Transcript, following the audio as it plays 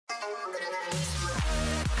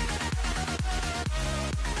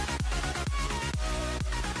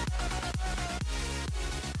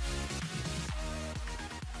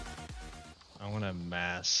I want to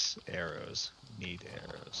mass arrows. Need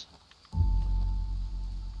arrows.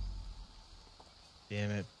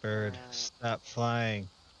 Damn it, bird. Stop flying.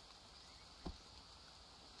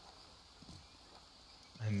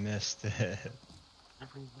 I missed it.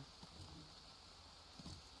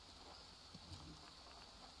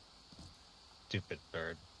 Stupid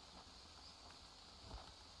bird.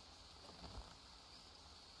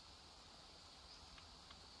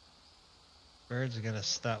 Birds are gonna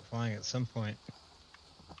stop flying at some point.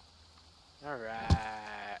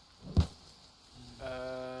 Alright.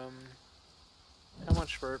 How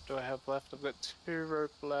much rope do I have left? I've got 2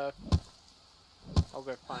 rope left. I'll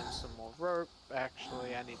go find some more rope.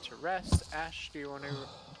 Actually, I need to rest. Ash, do you want to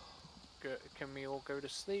go? Can we all go to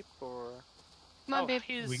sleep, or? Come on, babe.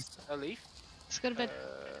 Here's a leaf. Let's go to bed.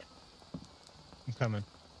 I'm coming.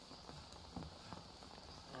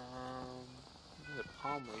 There's a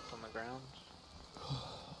palm leaf on the ground.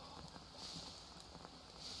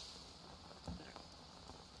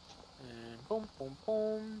 And boom, boom,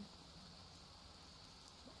 boom.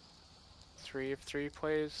 3 of 3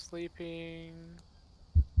 players sleeping.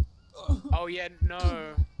 Oh yeah,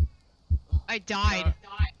 no. I died. No.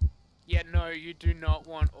 Yeah, no, you do not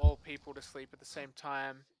want all people to sleep at the same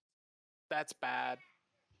time. That's bad.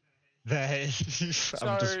 That is,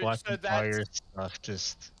 I'm just watching all your stuff.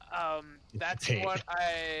 Just. That's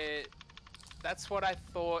what I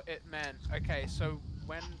thought it meant. Okay, so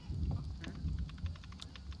when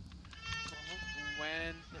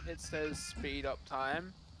it says speed up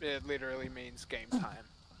time, it literally means game time.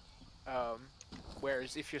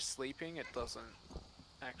 Whereas if you're sleeping, it doesn't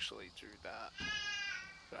actually do that.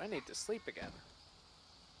 So I need to sleep again.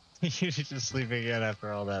 You need to sleep again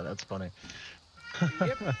after all that. That's funny.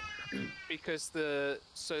 Yep. Because the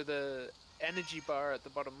energy bar at the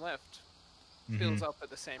bottom left fills up at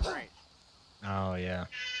the same rate. Oh yeah.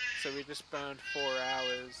 So we just burned 4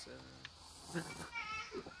 hours and.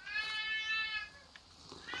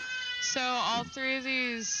 So all 3 of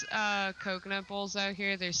these coconut bowls out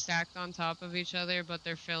here, they're stacked on top of each other, but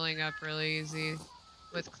they're filling up really easy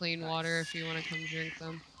with clean water if you want to come drink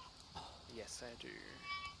them. Yes, I do.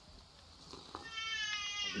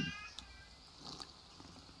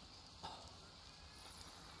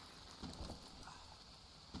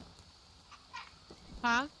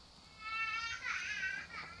 Huh?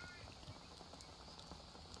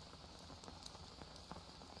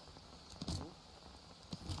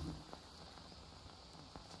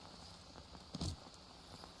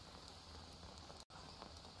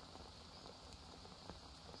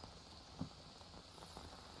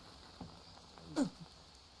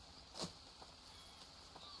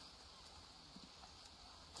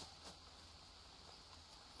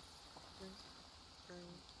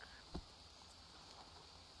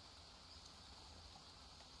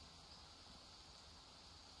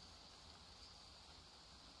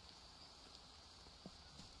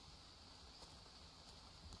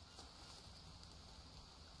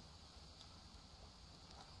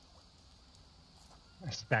 I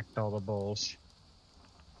stacked all the bowls.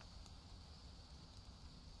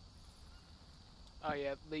 Oh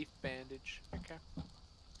yeah, leaf bandage. Okay.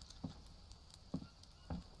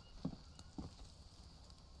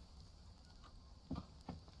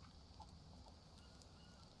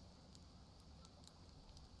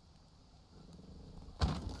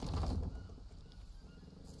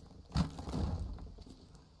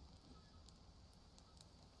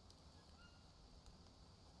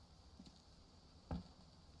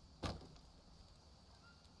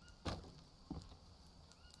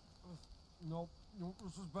 Nope,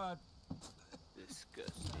 this is bad.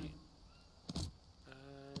 Disgusting.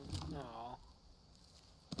 No.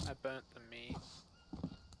 I burnt the meat.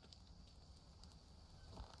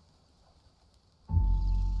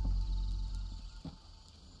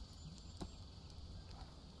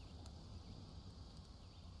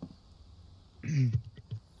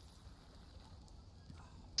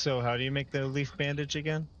 So how do you make the leaf bandage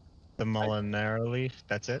again? The Molinaro leaf?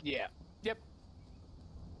 That's it? Yeah. Yep.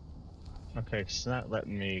 Okay, it's not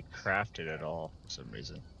letting me craft it at all for some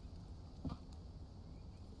reason.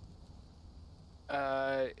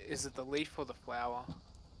 Is it the leaf or the flower?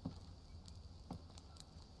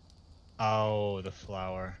 Oh, the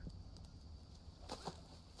flower.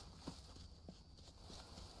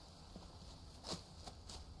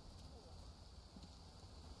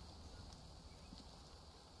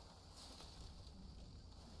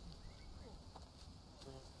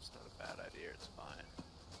 It's not a bad idea, it's fine.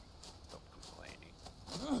 Stop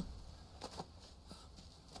complaining.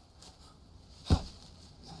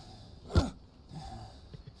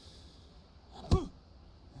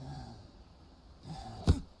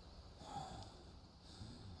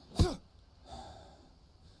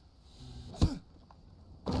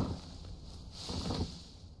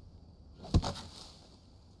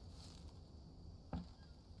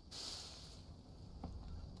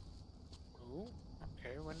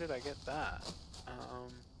 did I get that?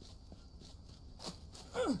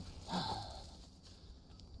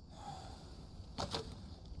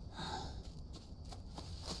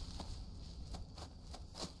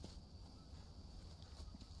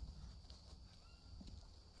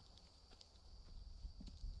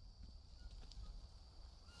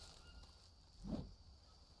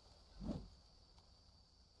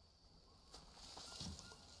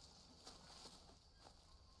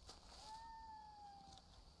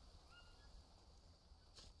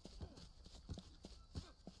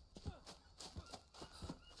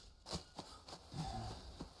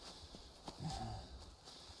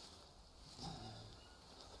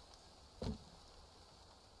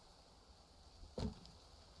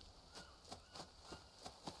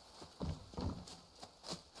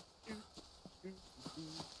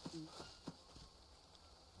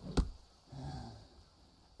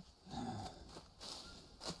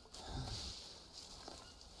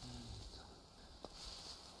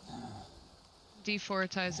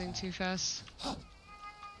 Defortizing too fast.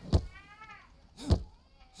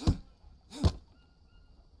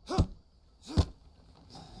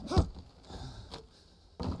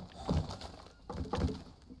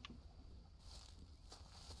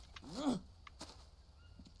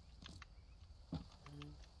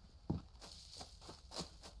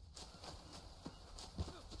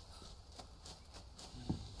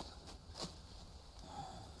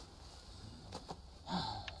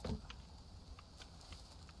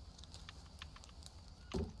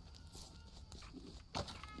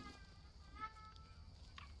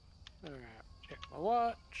 Alright, check my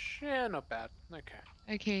watch. Yeah, not bad. Okay.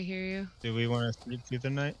 I can't hear you. Do we want to sleep through the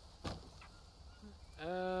night?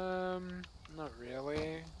 Not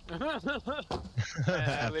really.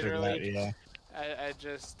 After literally, that, yeah. I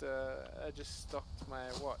just stocked my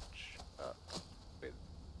watch up with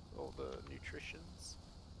all the nutritions.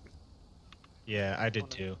 Yeah, I did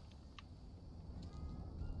Wanna- too.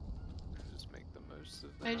 Just make the most of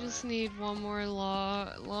the I night. just need one more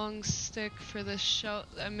long stick for the shelter.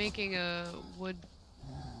 I'm making a wood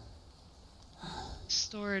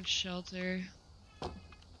storage shelter.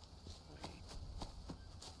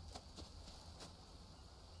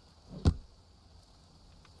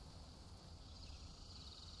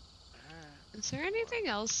 Is there anything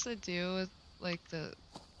else to do with like the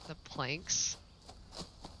planks?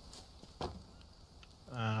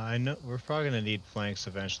 I know we're probably gonna need planks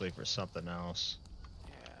eventually for something else.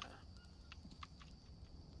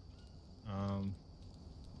 Yeah.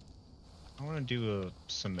 I want to do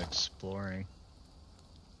some exploring.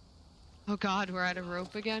 Oh god, we're out of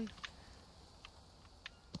rope again?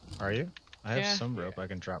 Are you? I have Yeah. some rope I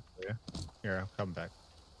can drop for you. Here, I'll come back.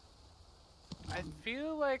 I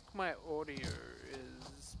feel like my audio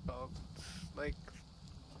is bugged. Like,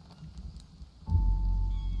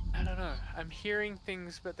 I don't know. I'm hearing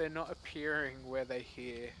things, but they're not appearing where they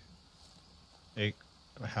hear. Hey,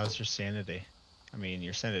 how's your sanity? I mean,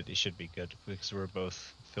 your sanity should be good because we're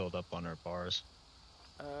both filled up on our bars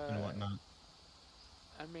and whatnot.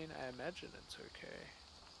 I mean, I imagine it's okay.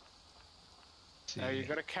 See. You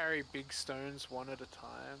gotta carry big stones one at a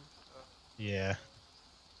time. Yeah.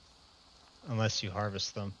 Unless you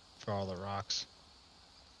harvest them for all the rocks.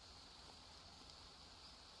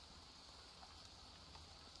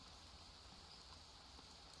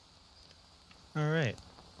 Alright.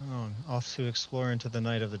 Off to explore into the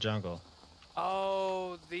night of the jungle.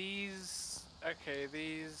 Oh, these... Okay,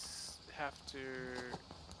 these have to...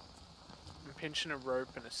 I'm pinching a rope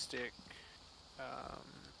and a stick. I'm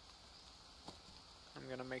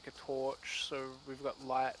gonna make a torch so we've got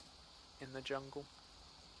light in the jungle.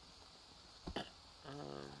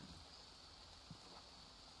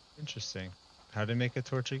 Interesting. How to make a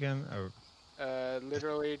torch again? Oh,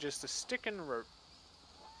 Literally just a stick and rope.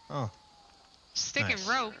 oh, Stick and Nice.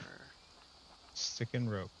 rope. stick and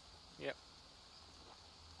rope. Yep.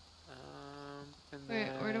 And Wait,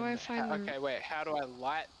 where do I then- find the- Okay, wait. How do I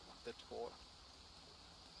light the torch?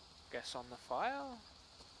 Guess on the fire.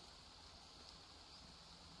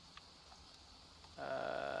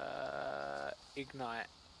 Ignite.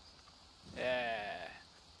 Yeah.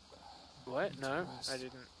 What? No, I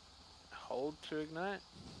didn't hold to ignite.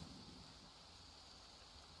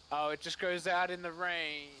 Oh, it just goes out in the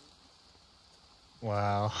rain.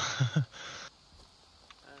 Wow. I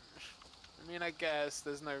mean, I guess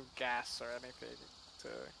there's no gas or anything to...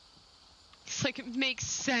 It's like it makes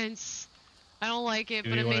sense. I don't like it, Do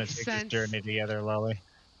but we it want makes to take sense. this journey together, Lolly?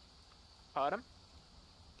 Pardon?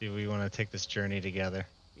 Do we want to take this journey together?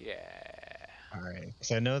 Yeah. Alright.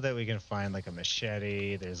 So I know that we can find like a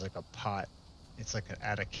machete, there's like a pot. It's like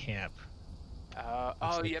at a camp. Oh,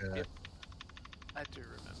 like yep, a- yep. I do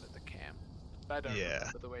remember I don't Yeah.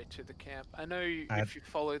 remember the way to the camp. I know if you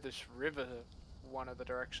follow this river, one of the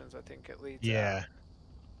directions I think it leads Yeah, out.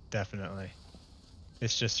 definitely.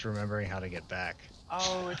 It's just remembering how to get back.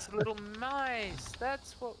 Oh, it's a little mice.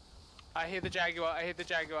 That's what. I hear the jaguar. I hear the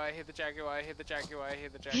jaguar. I hear the jaguar. I hear the jaguar. I hear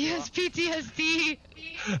the jaguar. He has PTSD.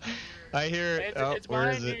 I hear it. It's Where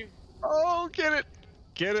is behind it? you. Oh, get it!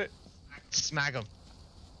 Get it! Smack him!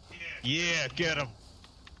 Yeah, get him!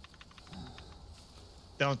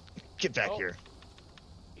 Don't get back here.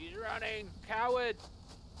 He's running, coward.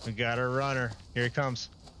 We got our runner. Here he comes.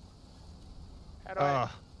 How do I? Oh,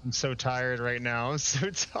 I'm so tired right now. I'm so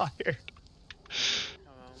tired.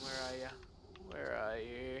 Come on, where are you? Where are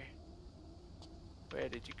you? Where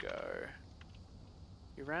did you go?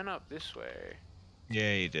 You ran up this way.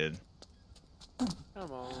 Yeah, he did.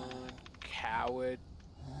 Come on, coward.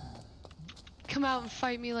 Come out and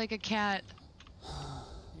fight me like a cat.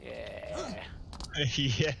 Yeah.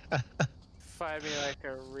 Yeah. Fight me like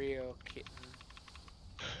a real kitten.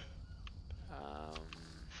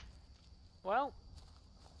 Well,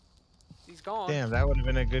 he's gone. Damn, that would have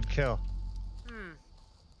been a good kill. Hmm.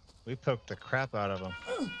 We poked the crap out of him.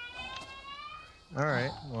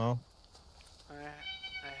 Alright, well. I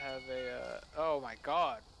have a, oh my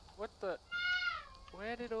god. What the?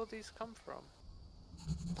 Where did all these come from?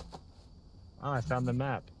 Oh, I found the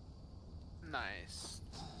map. Nice.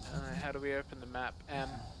 How do we open the map?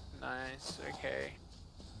 Nice, okay.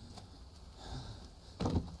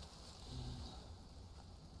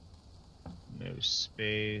 No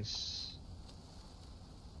space.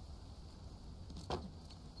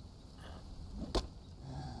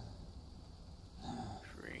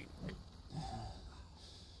 Drink.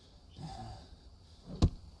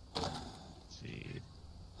 See.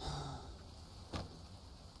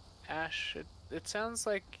 Ash, it sounds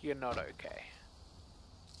like you're not okay.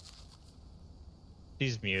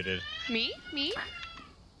 He's muted. Me? Me?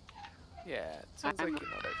 Yeah, it sounds like you're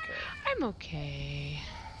not okay. I'm okay.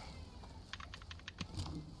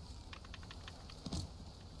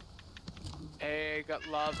 Hey, got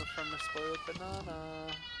lava from the spoiled banana.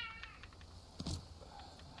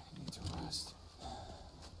 I need to rest.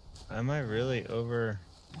 Am I really over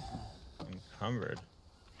encumbered?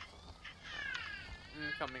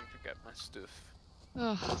 I'm coming to get my stuff.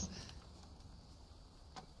 Ugh.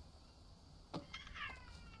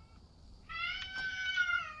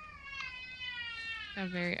 A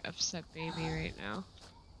very upset baby right now.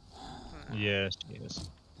 Yes, yes.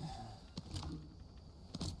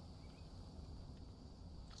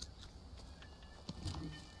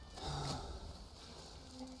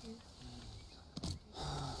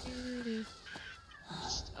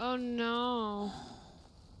 Oh no.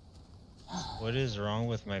 What is wrong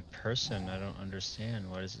with my person? I don't understand.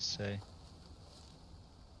 What does it say?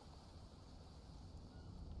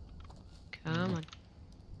 Come on.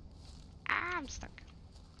 Ah, I'm stuck.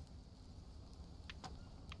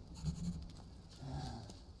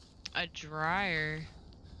 A dryer.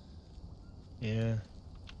 Yeah.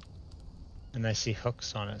 And I see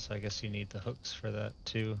hooks on it, so I guess you need the hooks for that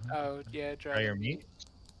too. Oh, yeah, Dry your meat?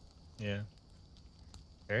 Yeah.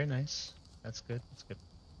 Very nice. That's good. That's good.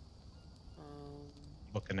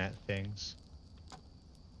 Looking at things.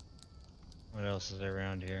 What else is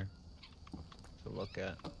around here to look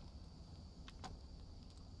at?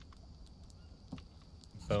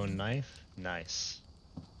 Bone knife? Nice.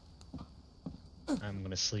 I'm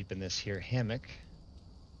gonna sleep in this here hammock.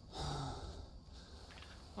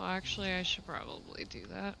 Well, actually, I should probably do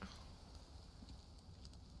that.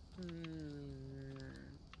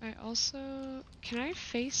 I also... Can I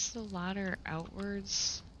face the ladder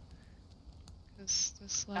outwards? Because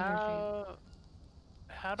this ladder...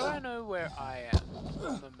 How do I know where I am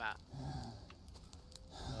on the map?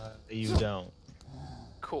 You don't.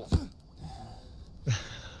 Cool.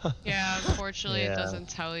 Yeah, unfortunately Yeah. it doesn't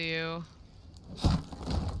tell you.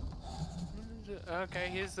 Okay,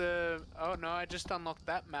 here's the... Oh no, I just unlocked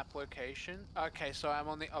that map location. Okay, so I'm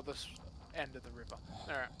on the other end of the river.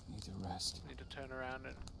 Alright. Need to rest. Need to turn around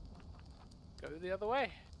and go the other way.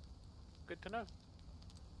 Good to know.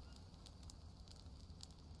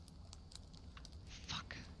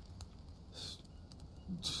 Fuck.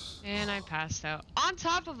 And I passed out. On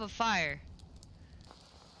top of a fire!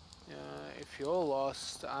 If you're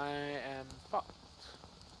lost, I am fucked.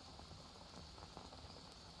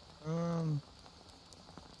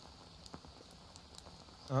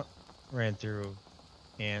 Oh, ran through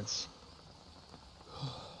ants.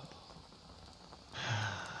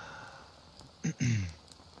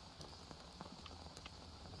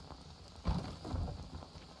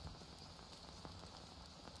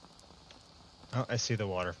 Oh, I see the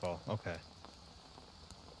waterfall. Okay.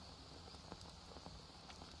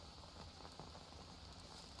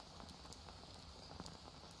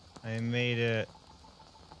 I made it.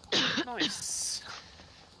 Nice.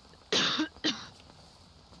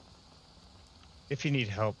 If you need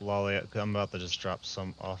help, Lolly, I'm about to just drop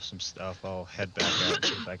some stuff. I'll head back out and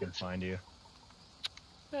see if I can find you.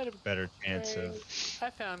 Better chance of. I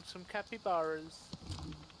found some capybaras.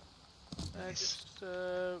 I Nice. just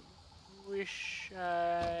wish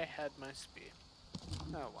I had my spear.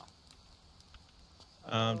 Oh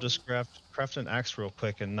well. Just craft an axe real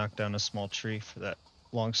quick and knock down a small tree for that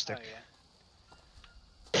long stick.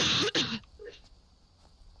 Oh yeah.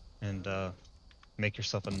 And make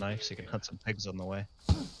yourself a knife so you can hunt some pigs on the way.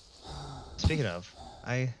 Speaking of,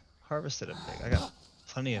 I harvested a pig. I got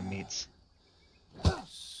plenty of meats.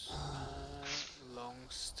 Nice. Long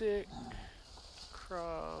stick.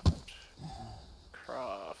 Craft.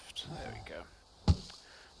 There we go.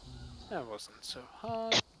 That wasn't so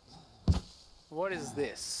hard. What is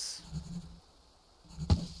this?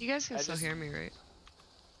 You guys can still hear me, right?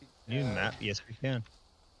 You map? Yes, we can.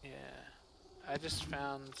 Yeah. I just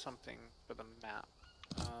found something for the map.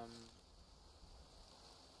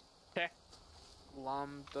 Check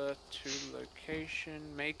lambda to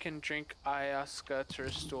location. Make and drink ayahuasca to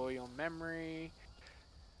restore your memory.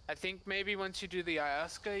 I think maybe once you do the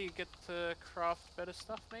ayahuasca, you get to craft better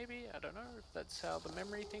stuff. Maybe I don't know if that's how the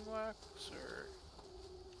memory thing works, or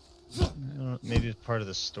Maybe it's part of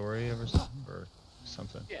the story or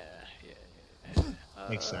something. yeah.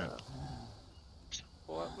 Makes sense.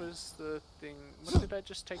 What was the thing? What did I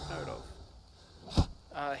just take note of?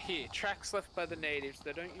 Here, tracks left by the natives.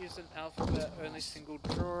 They don't use an alphabet, only simple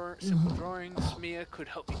drawings. Mia could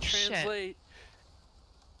help me translate.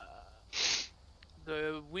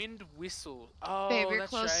 The wind whistle. Oh, Babe, you're that's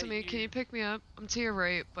close right. to me. Can you pick me up? I'm to your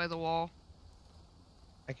right by the wall.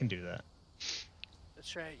 I can do that.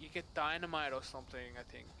 That's right. You get dynamite or something, I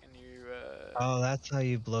think, and you. Oh, that's how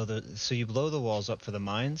you blow the. So you blow the walls up for the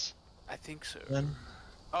mines? I think so. Then?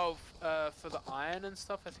 Oh, for the iron and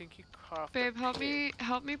stuff, I think you craft. Babe, help me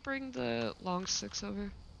bring the long sticks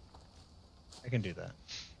over. I can do that.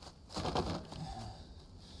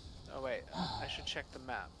 Oh wait, I should check the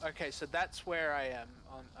map. Okay, so that's where I am.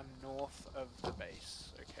 I'm north of the base.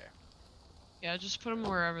 Okay. Yeah, just put them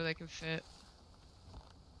wherever they can fit.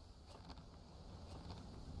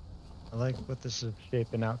 I like what this is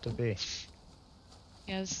shaping out to be.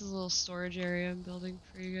 Yeah, this is a little storage area I'm building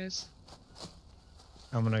for you guys.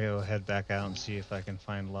 I'm gonna go head back out and see if I can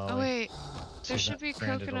find Lolly. Oh wait, there She's should not be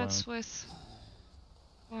stranded coconuts alone. with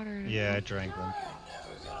water in it. Yeah, I drank them.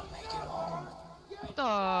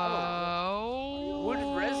 Oh,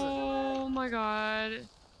 Wood resin. Oh my god.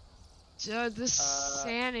 Dude, this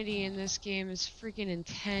sanity in this game is freaking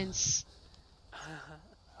intense.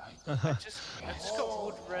 I just got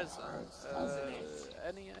wood resin.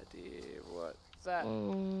 Any idea what that?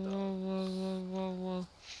 Whoa.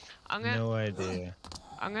 No idea.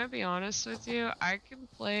 I'm gonna be honest with you. I can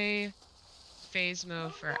play phase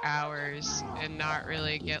mode for hours and not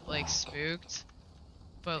really get like spooked,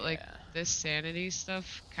 but like this sanity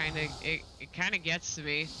stuff it kind of gets to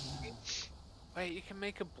me. Wait, you can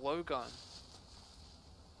make a blowgun.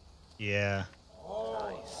 Yeah.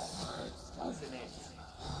 Nice.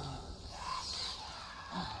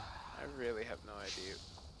 I really have no idea.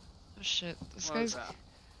 Oh shit, this What is guy's. that?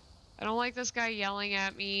 I don't like this guy yelling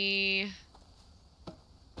at me.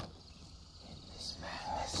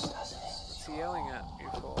 What's he yelling at you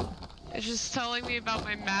for? It's just telling me about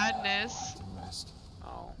my madness. Rest.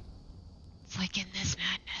 Oh. It's like in this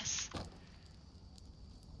madness.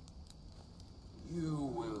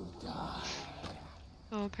 You will die.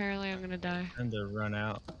 Oh, apparently I'm gonna die. And to run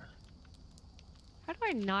out. How do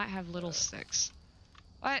I not have little sticks?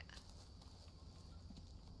 What?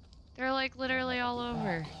 They're like literally all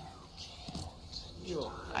over.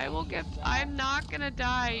 I'm not gonna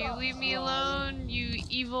die. You leave me alone, you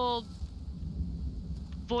evil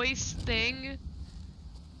voice thing.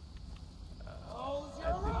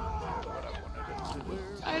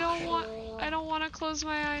 I don't want to close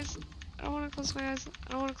my eyes. I don't want to close my eyes.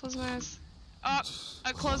 I don't want to close my eyes. Oh,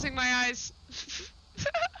 I'm closing my eyes.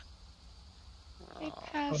 I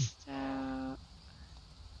passed out.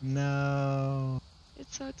 No.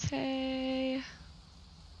 It's okay.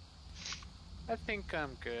 I think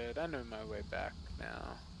I'm good. I know my way back now.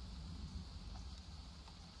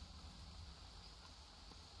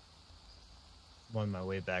 I'm on my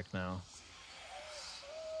way back now.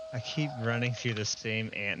 I keep running through the same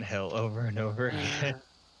anthill over and over again.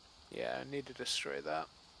 Yeah, I need to destroy that.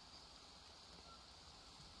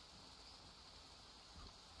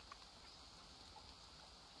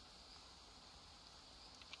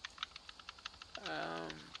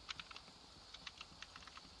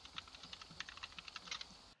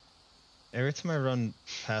 Every time I run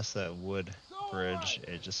past that wood bridge,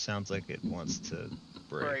 it just sounds like it wants to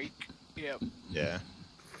break. Yep. Yeah.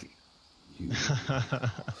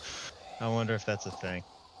 I wonder if that's a thing.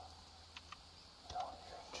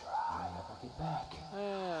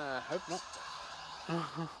 Hope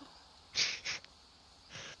not.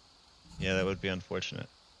 Yeah, that would be unfortunate.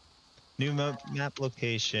 New map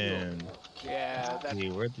location. Yeah, Let's see,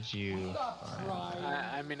 where did you find?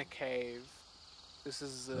 I'm in a cave. This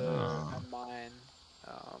is a Oh. mine.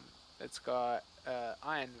 It's got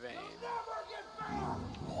iron vein.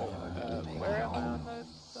 Where am I on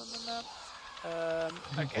the map?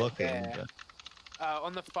 Okay, Looking, there.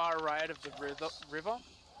 On the far right of the river.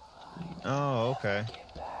 Oh, okay.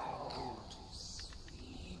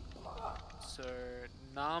 So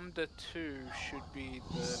Namda 2 should be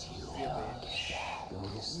the village.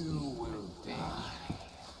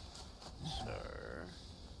 So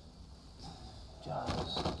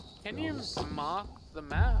can you mark the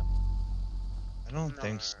map? I don't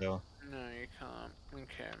think so. No, you can't.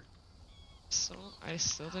 Okay. So I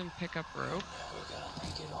still didn't pick up rope.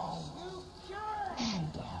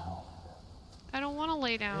 I don't want to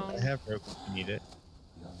lay down. I have rope if you need it.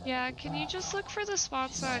 Yeah, can you just look for the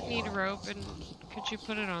spots that need rope and could you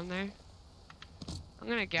put it on there? I'm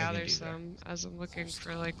gonna gather some as I'm looking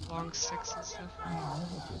for like long sticks and stuff.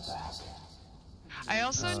 I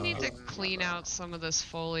also need to clean out some of this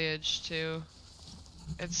foliage too.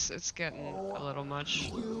 It's getting a little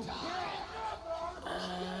much.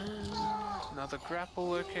 Another grapple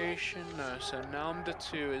location? No, so Namda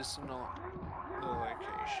 2 is not the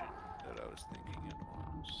location that I was thinking it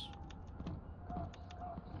was.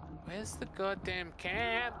 Where's the goddamn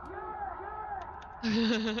camp?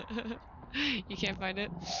 You can't find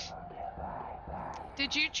it?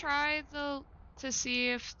 Did you try to see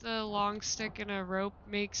if the long stick and a rope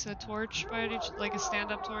makes a torch by any like a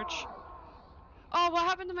stand-up torch? Oh, what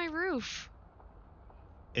happened to my roof?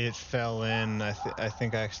 It fell in. I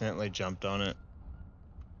think I accidentally jumped on it.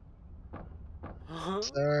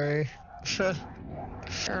 Sorry.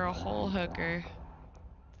 You're a hole hooker.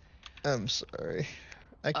 I'm sorry.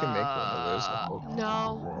 I can make one of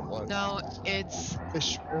those. No, it's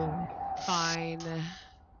fish room. Fine.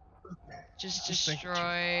 Just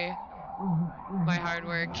destroy my hard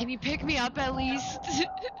work. Can you pick me up at least?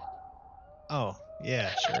 Oh,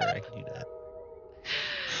 yeah, sure, I can do that.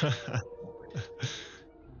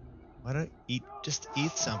 Why don't you just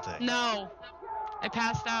eat something? No, I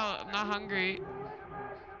passed out. I'm not hungry.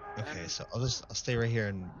 Okay, so I'll stay right here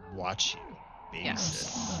and watch you.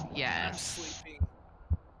 Babysit. Yes. I'm sleeping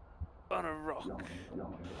on a rock.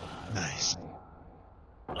 Nice.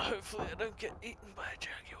 Hopefully I don't get eaten by a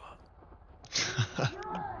jaguar.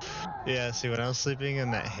 Yeah, see, when I was sleeping in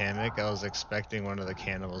that hammock, I was expecting one of the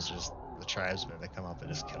cannibals, the tribesmen, to come up and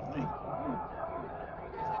just kill me.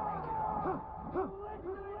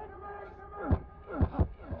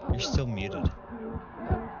 You're still muted.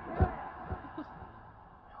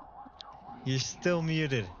 You're still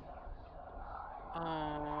muted.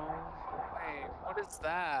 Oh, wait, what is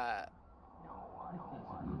that?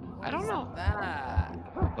 I don't know. That?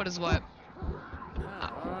 What is what?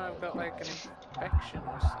 I've got like an infection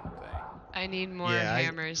or something. I need more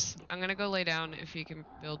hammers. I'm gonna go lay down if you can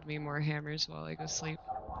build me more hammers while I go sleep.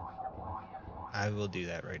 I will do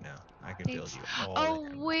that right now. I can build you all. Oh,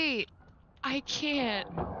 wait. I can't.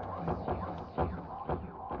 Do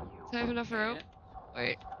I have enough rope?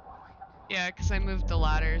 Wait. Yeah, because I moved the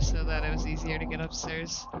ladder so that it was easier to get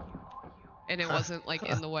upstairs. And it wasn't like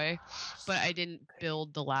in the way. But I didn't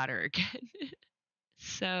build the ladder again.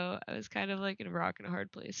 So I was kind of like in a rock and a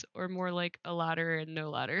hard place. Or more like a ladder and no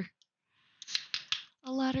ladder.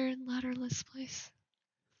 A ladder and ladderless place.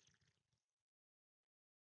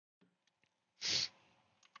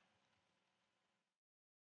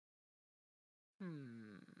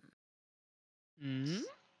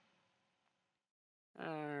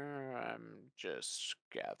 I'm just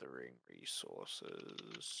gathering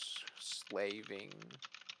resources, slaving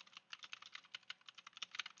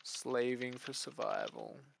for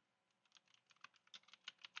survival.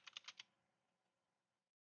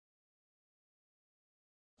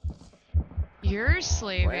 You're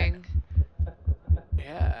slaving?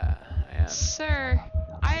 Yeah, I am. Sir,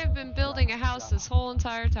 I have been building a house this whole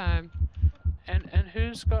entire time. And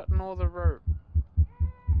who's gotten all the rope?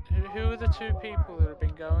 Who are the two people that have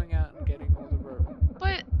been going out and getting all the rope?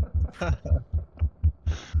 But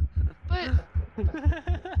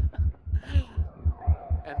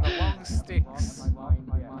and the long sticks.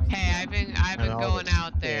 Hey, I've been going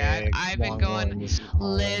out there. I've been going.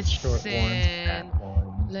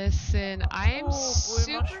 Listen. I am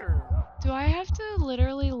super. Do I have to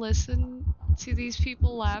literally listen to these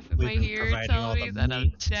people laugh in my We've been ear providing tell all me the that I'm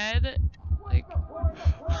meat. dead? Like,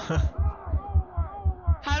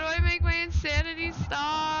 how do I make my insanity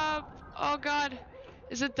stop? Oh god.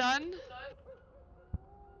 Is it done?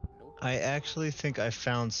 I actually think I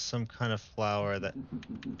found some kind of flower that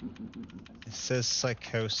it says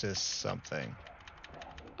psychosis something.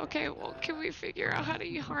 Okay, well, can we figure out how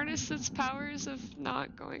to harness its powers of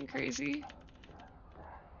not going crazy?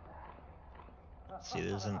 See,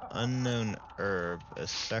 there's an unknown herb.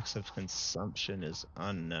 Effects of consumption is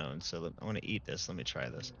unknown. So I want to eat this. Let me try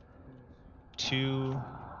this. 2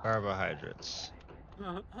 carbohydrates.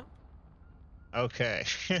 Okay.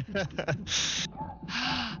 An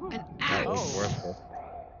That was axe! worthless.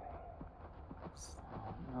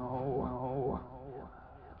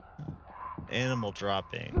 Animal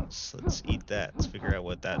droppings. Let's eat that. Let's figure out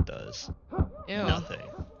what that does. Ew. Nothing.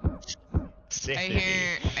 Sanity.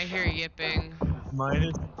 I hear yipping.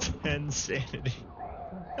 Minus 10 sanity.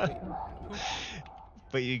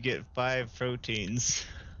 But you get 5 proteins.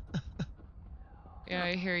 Yeah,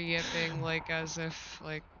 I hear yipping like as if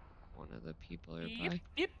like one of the people are Yep, by.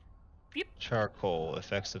 yep, yep. Charcoal.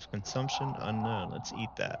 Effects of consumption unknown. Let's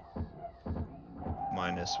eat that.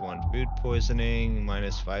 Minus 1 food poisoning.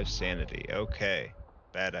 Minus 5 sanity. Okay.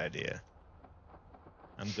 Bad idea.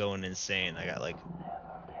 I'm going insane. I got like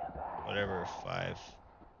whatever 5.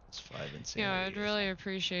 It's 5 insanity. Yeah, I'd really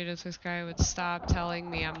appreciate if this guy would stop telling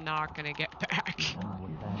me I'm not gonna get back.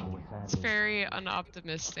 It's very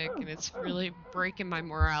unoptimistic and it's really breaking my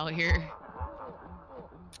morale here.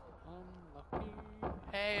 Unlucky.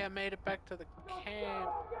 Hey, I made it back to the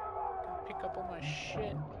camp. Can pick up all my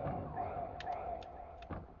shit.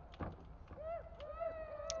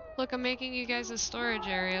 Look, I'm making you guys a storage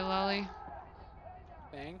area, Lolly.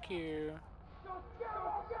 Thank you.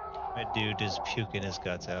 My dude is puking his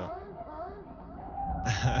guts out.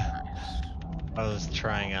 Nice. I was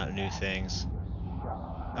trying out new things.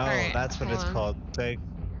 Oh, Alright, that's what hold it's on. called.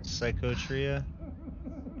 Psychotria.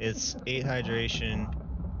 It's 8 hydration,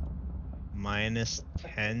 minus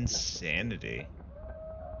 10 sanity,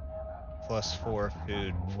 plus 4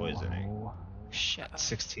 food poisoning, Shit.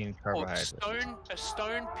 16 Oh, carbohydrates. a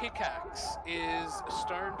stone pickaxe is a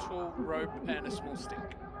stone tool, rope, and a small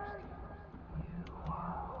stick.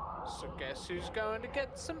 So guess who's going to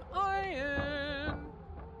get some iron?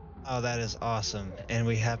 Oh, that is awesome. And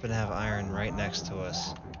we happen to have iron right next to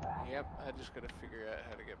us. Yep, I just gotta figure out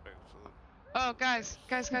how to get back to the... Oh, guys.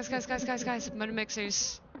 Mud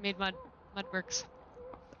mixers made mud bricks.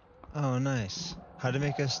 Oh, nice. How to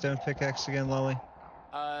make a stone pickaxe again, Lolly?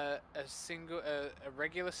 A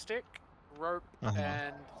regular stick, rope,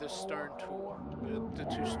 and the stone tool. The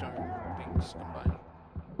 2 stone things combined.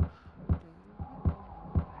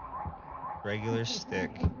 Regular stick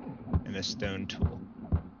and a stone tool.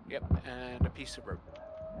 Yep, and a piece of rope.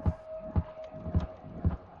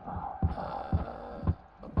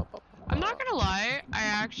 I'm not gonna lie, I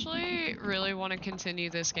actually really want to continue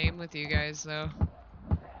this game with you guys, though.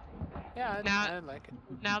 Yeah, I like it.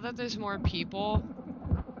 Now that there's more people,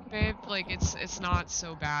 babe, like it's not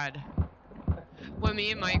so bad. When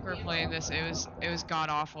me and Mike were playing this, it was god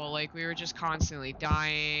awful. Like we were just constantly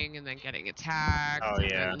dying and then getting attacked. Oh,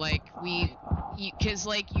 and yeah. then, like cause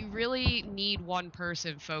like you really need one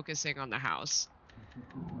person focusing on the house,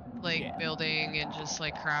 like building and just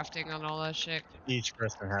like crafting and all that shit. Each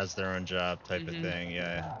person has their own job type of thing.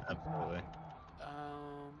 Yeah, absolutely.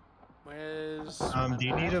 Where's... Do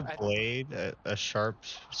you need a blade, a sharp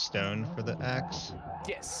stone for the axe?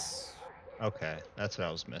 Yes. Okay, that's what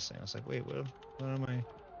I was missing. I was like, wait, what am I?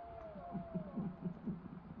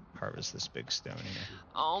 Harvest this big stone here.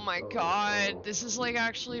 Oh my god, this is like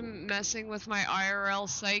actually messing with my IRL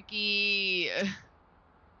psyche.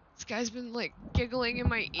 This guy's been like giggling in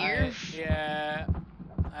my ear. Yeah.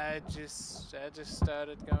 I just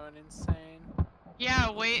started going insane. Yeah,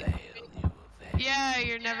 wait. Yeah,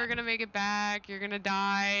 you're never gonna make it back. You're gonna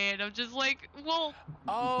die. And I'm just like, well.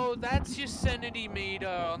 Oh, that's your sanity meter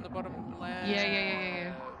on the bottom left.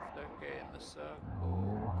 Yeah. Okay, in the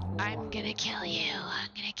circle. I'm gonna kill you.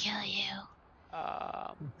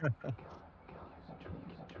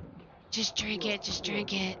 Just drink it.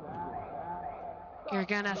 You're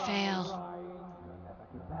gonna fail.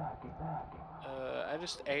 I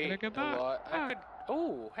just ate a lot. I could...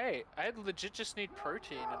 Oh, hey, I legit just need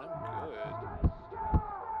protein and I'm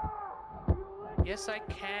good. Yes, I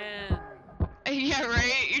can. Yeah,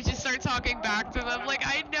 right? You just start talking back to them like,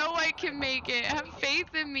 I know I can make it. Have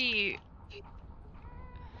faith in me.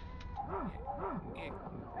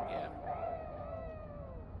 Yeah.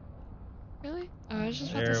 Really? Oh, I was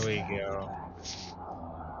just about There to we say. go.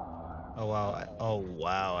 Oh wow. Oh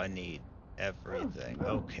wow. I need everything.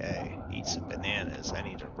 Okay. Eat some bananas. I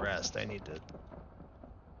need to rest. I need to.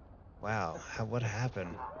 Wow. What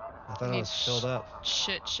happened? I thought I Need was filled up.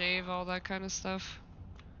 shit, shave, all that kind of stuff.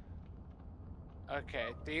 Okay,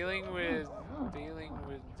 dealing with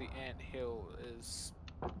the anthill is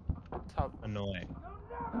tough. Annoying.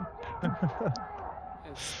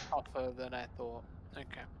 It's tougher than I thought.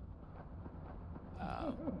 Okay.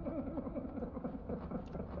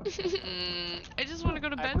 I just want to go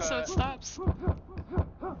to bed so it stops.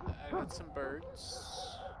 I got some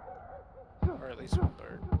birds, or at least one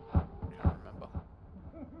bird. Can't remember.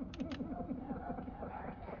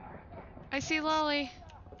 I see Lolly.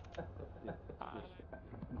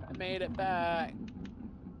 I made it back.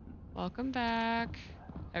 Welcome back.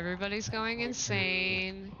 Everybody's going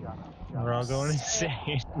insane. We're all going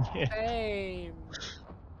insane. Same.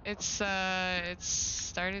 It's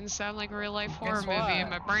starting to sound like a real life horror Guess movie in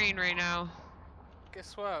what? my brain right now.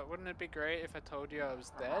 Guess what? Wouldn't it be great if I told you I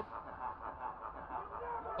was dead?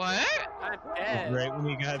 What? I'm dead. Right when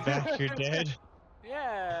you got back, you're dead.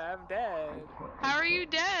 Yeah, I'm dead. How are you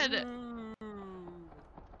dead?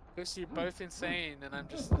 Because you're both insane and I'm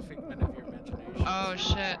just a figment of your imagination. Oh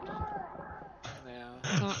shit.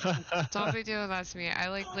 Yeah. Don't be doing that to me. I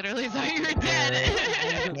like literally thought you were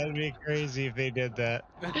dead. That'd be crazy if they did that.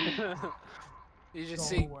 You just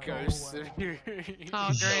see ghosts of your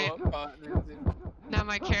Oh, great. partners. Now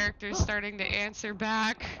my character's starting to answer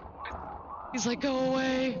back. He's like, go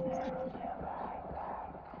away.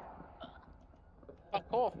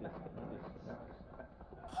 Parkour.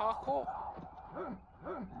 Parkour.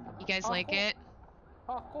 You guys like it?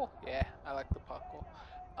 Parkour. Yeah, I like the parkour.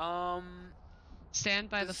 Stand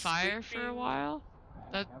by the fire for a while?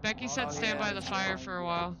 Becky said Oh, stand yeah. by the fire for a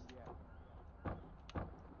while.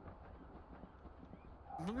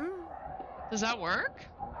 Does that work?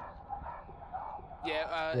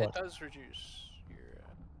 Yeah, What? it does reduce your.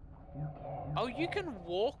 Oh, you can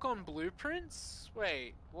walk on blueprints?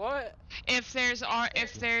 Wait, what? If there's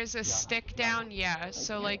a stick down, yeah.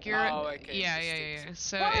 So like you're Oh, okay, yeah. the sticks.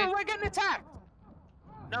 So Oh, we're getting attacked!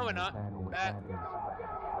 No, we're not.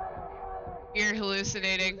 you're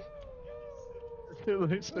hallucinating.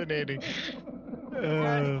 Hallucinating.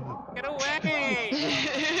 Get away!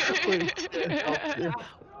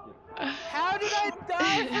 How did I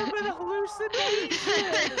die from an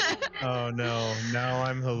hallucination? Oh no, now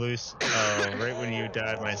I'm Oh, right when you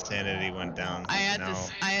died, my sanity went down. I had Now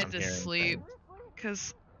to I'm hearing sleep things.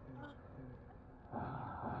 because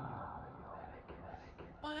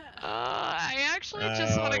What? I actually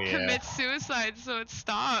just want to Oh, yeah. commit suicide so it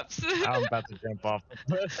stops. I'm about to jump off the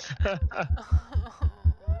cliff.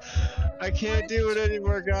 I can't do it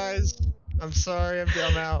anymore, guys. I'm sorry,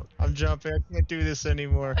 I'm out. I'm jumping. I can't do this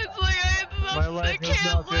anymore. It's like My life I is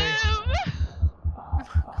can't nothing. live.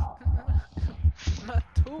 My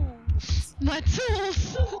tools. My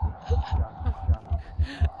tools.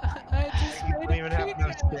 I just I don't even have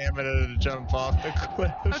enough stamina to jump off the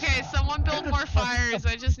cliff. Okay, someone build more fires.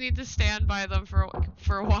 I just need to stand by them for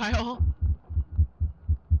a while.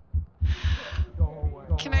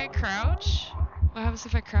 Can I crouch? What happens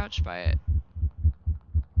if I crouch by it?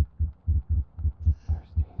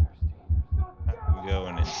 I'm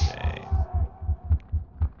going insane.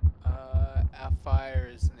 Our fire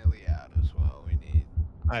is nearly out as well. We need.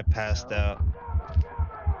 I passed out.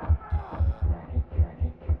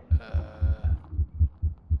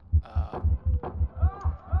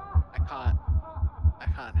 I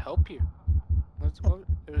can't help you.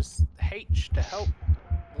 It was H to help,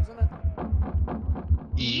 wasn't it?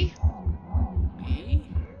 E? E?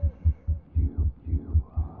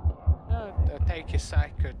 No, I'll take your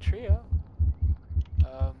psychotria.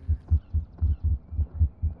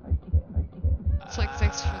 It's like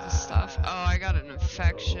thanks for the stuff. Oh, I got an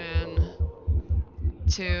infection.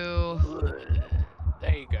 2.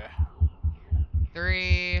 There you go.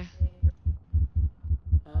 3.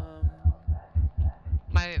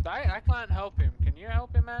 I can't help him. Can you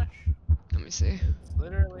help him, Ash? Let me see. It's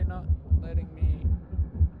literally not letting me.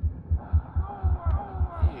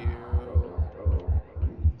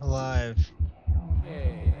 Alive.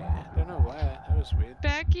 Yeah, I don't know why. That was weird.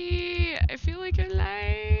 Becky, I feel like I'm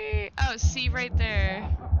late. Oh, see right there.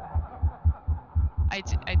 I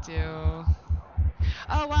do.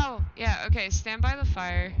 Oh wow. Yeah. Okay. Stand by the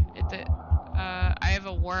fire. I have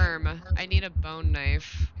a worm. I need a bone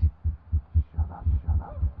knife.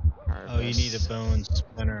 Oh, you need a bone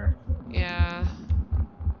splinter. Yeah.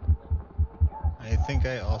 I think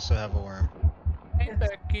I also have a worm. Hey,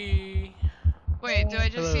 Becky. Wait, do I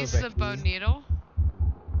just Hello, use the Becky. bone needle?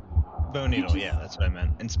 Bone needle, yeah, that's what I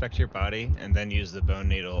meant. Inspect your body and then use the bone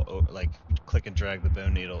needle, like click and drag the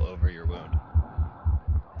bone needle over your wound.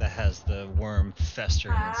 That has the worm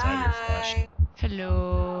festering inside your flesh. Hi.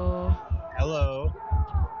 Hello. Hello.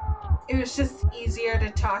 It was just easier to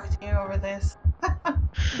talk to you over this.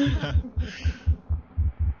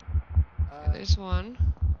 There's one.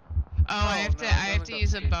 Oh, I have no, to. it I have doesn't to go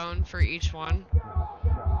use a fusion. bone for each one.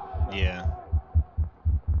 Yeah.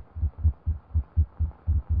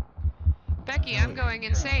 Becky, I'm going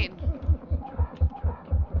insane.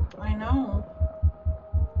 I know.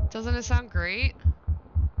 Doesn't it sound great?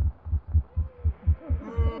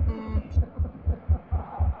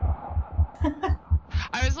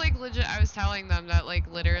 I was like legit. I was telling them that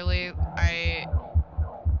like literally, I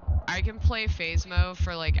can play Phasmo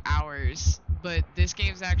for like hours, but this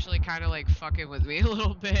game's actually kind of like fucking with me a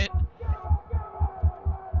little bit.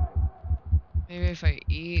 Maybe if I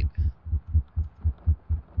eat.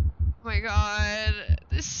 Oh my god,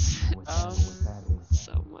 this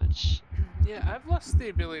so much. Yeah, I've lost the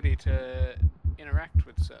ability to interact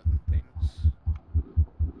with certain things.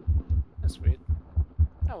 That's weird.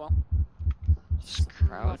 Oh well. Just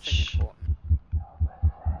crouch. Nothing important.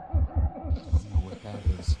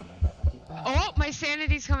 Oh, my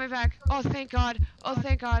sanity's coming back. Oh, thank God. Oh,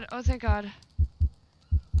 thank God. Oh, thank God.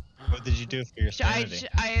 What did you do for your sanity?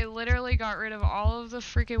 I literally got rid of all of the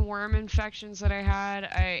freaking worm infections that I had.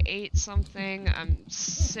 I ate something. I'm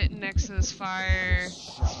sitting next to this fire.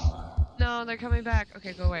 No, they're coming back.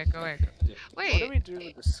 Okay, go away. Go away. Wait. What do we do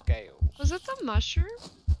with the scales? Was it the mushroom?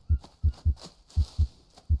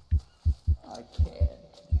 I can't.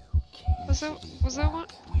 Was that one?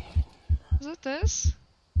 Was it this?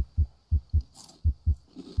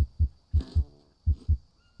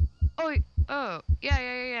 Oh,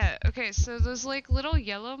 yeah. Okay, so those like little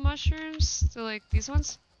yellow mushrooms, so like these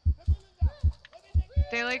ones,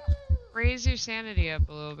 they like raise your sanity up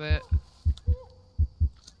a little bit.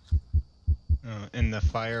 And the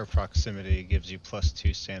fire proximity gives you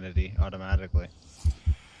 +2 sanity automatically.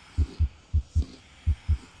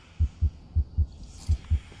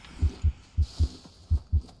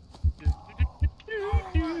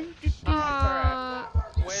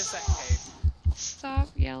 Where's that cave? Stop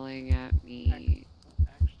yelling at me.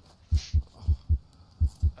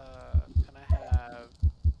 Can I have...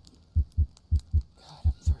 God,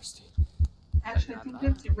 I'm thirsty. Actually, I think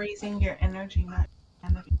it's raising your energy, not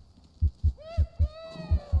sanity.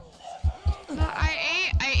 No,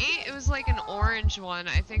 I ate, it was like an orange one.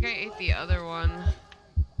 I think I ate the other one.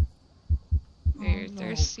 You're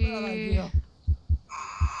thirsty.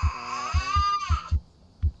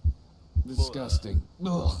 Disgusting.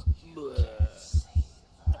 Ugh.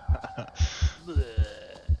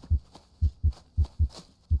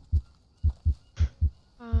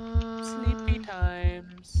 Sleepy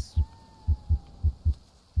times.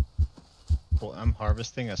 Well, I'm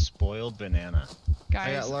harvesting a spoiled banana. I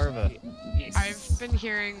Guys, got larvae. Yes. I've been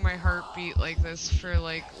hearing my heartbeat like this for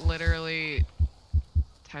like literally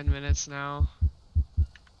 10 minutes now.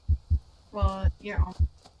 Well,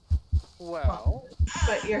 Well...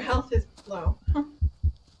 but your health is low.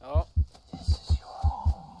 Oh.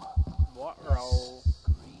 What roll?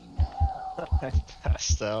 I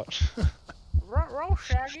passed out. Roll,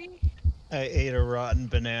 Shaggy. I ate a rotten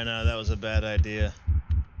banana. That was a bad idea.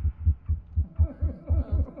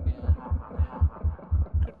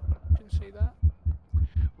 Can see that.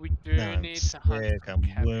 We do I'm need to hunt. sick. I'm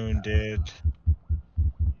wounded.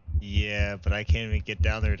 Yeah, but I can't even get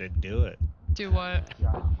down there to do it. Do what?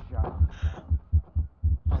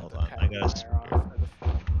 Hold on, I gotta spear.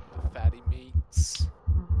 The fatty meats.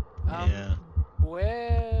 Yeah.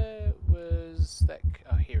 Where was that?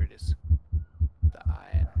 Oh, here it is. The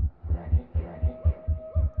iron.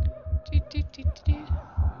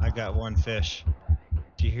 I got one fish.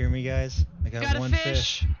 Do you hear me, guys? I got one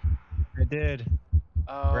fish. I did.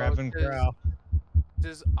 Oh, Grab and growl.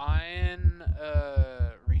 Does iron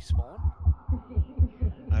respawn?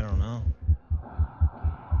 I don't know.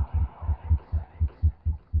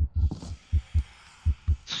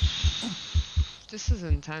 This is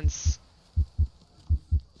intense.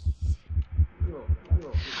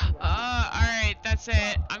 Alright, that's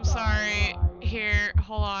it. I'm sorry. Here,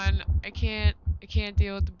 hold on. I can't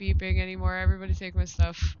deal with the beeping anymore. Everybody take my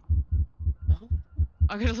stuff.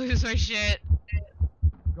 I'm gonna lose my shit.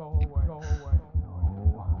 Go away. Go away.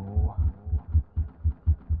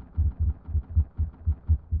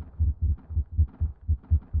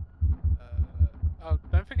 Oh,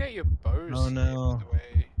 don't forget your bows. Oh, no. By the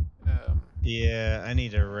way. Yeah, I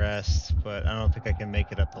need to rest, but I don't think I can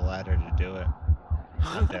make it up the ladder to do it.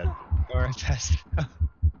 I'm dead. Or I passed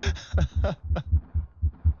out.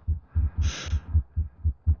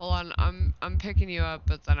 Hold on, I'm picking you up,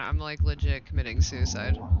 but then I'm like legit committing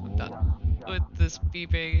suicide. I'm done with this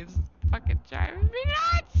beeping. It's fucking driving me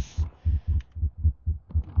nuts.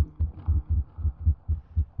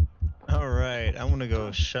 Alright, I'm gonna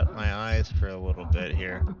go shut my eyes for a little bit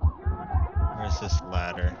here. Where's this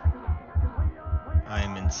ladder? I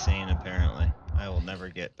am insane, apparently. I will never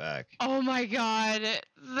get back. Oh my god,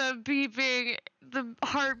 the beeping, the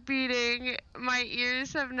heart beating. My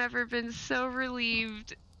ears have never been so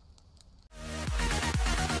relieved.